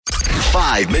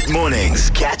5 Mid-Mornings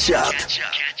Catch Up.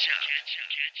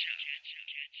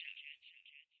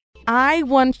 I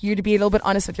want you to be a little bit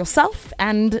honest with yourself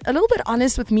and a little bit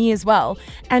honest with me as well.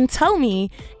 And tell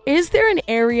me, is there an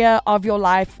area of your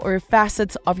life or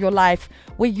facets of your life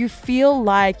where you feel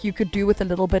like you could do with a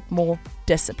little bit more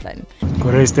discipline?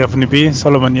 Good day, Stephanie B.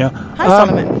 Solomon here. Hi,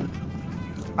 Solomon.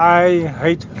 I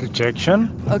hate rejection.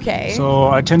 Okay. So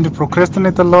I tend to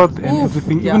procrastinate a lot and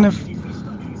everything. yeah. Even if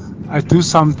I do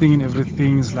something and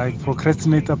everything is like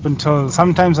procrastinate up until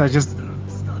sometimes I just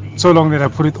so long that I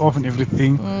put it off and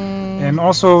everything. And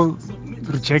also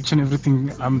rejection,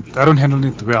 everything, I don't handle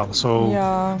it well. So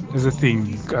there's a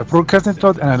thing. I procrastinate a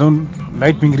lot and I don't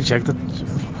like being rejected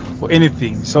for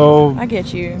anything. So I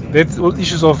get you. that's all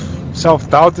issues of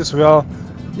self-doubt as well.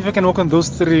 If I can work on those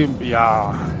three,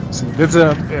 so that's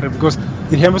a area because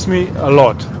it hampers me a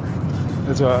lot.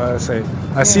 That's what I say.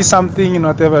 I see something and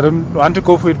whatever, I don't want to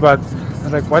go for it, but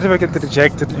I'm like, what if I get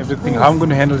rejected and everything? How I'm going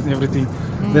to handle it and everything?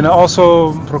 Then I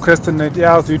also procrastinate.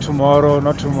 I'll do it tomorrow,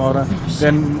 not tomorrow.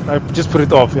 Then I just put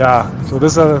it off. So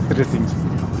those are the three things.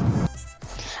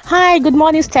 Hi, good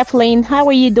morning, Stephanie. How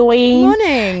are you doing?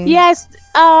 Morning. Yes,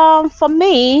 for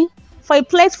me, for a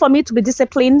place for me to be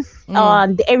disciplined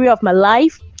on the area of my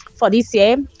life for this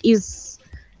year is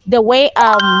the way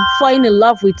I'm falling in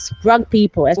love with wrong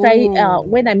people. Especially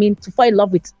when I mean to fall in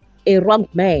love with a wrong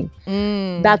man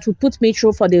that will put me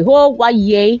through for the whole 1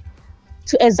 year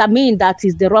to examine that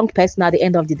is the wrong person at the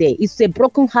end of the day. It's a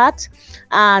broken heart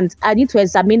and I need to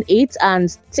examine it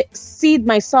and see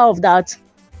myself that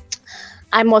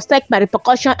I must take my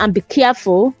repercussion and be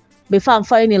careful before I'm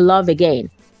falling in love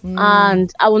again.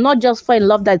 And I will not just fall in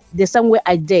love that the same way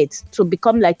I did to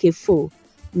become like a fool.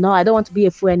 No, I don't want to be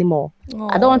a fool anymore.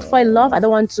 I don't want to fall in love. I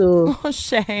don't want to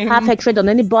have hatred on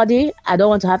anybody. I don't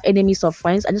want to have enemies or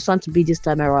friends. I just want to be this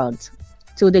time around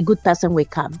till the good person will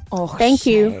come. Thank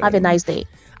you. Have a nice day.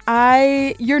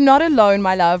 You're not alone,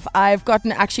 my love. I've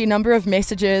gotten actually a number of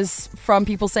messages from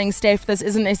people saying, Steph, this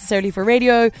isn't necessarily for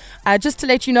radio. Just to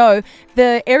let you know,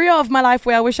 the area of my life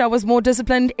where I wish I was more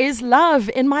disciplined is love,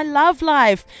 in my love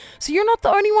life. So you're not the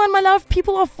only one, my love.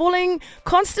 People are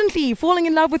constantly falling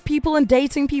in love with people and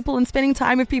dating people and spending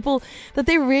time with people that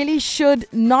they really should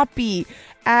not be.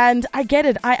 And I get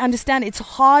it. I understand. It's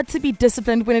hard to be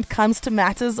disciplined when it comes to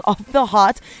matters of the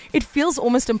heart. It feels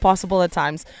almost impossible at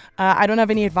times. I don't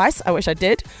have any advice. I wish I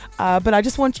did. But I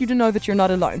just want you to know that you're not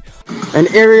alone. An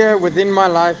area within my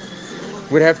life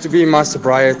would have to be my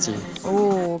sobriety.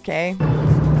 Oh, okay.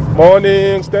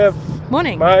 Morning, Steph.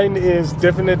 Morning. Mine is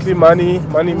definitely money.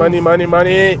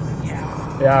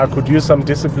 Yeah, I could use some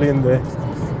discipline there.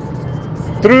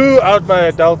 Throughout my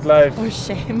adult life. Oh,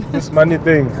 shame. This money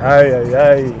thing.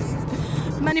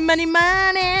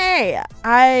 Money.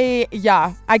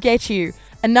 I get you.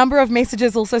 A number of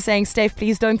messages also saying, Steph,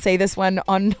 please don't say this one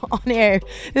on air.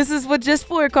 This is just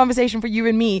for a conversation for you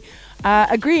and me.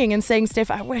 Agreeing and saying, Steph,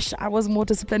 I wish I was more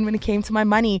disciplined when it came to my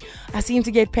money. I seem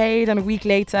to get paid and a week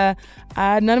later,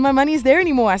 none of my money is there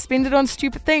anymore. I spend it on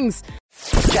stupid things.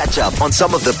 Catch up on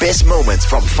some of the best moments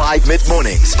from 5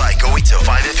 Mid-Mornings by going to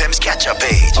 5FM's catch-up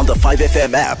page on the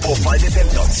 5FM app or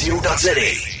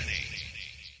 5FM.co.za.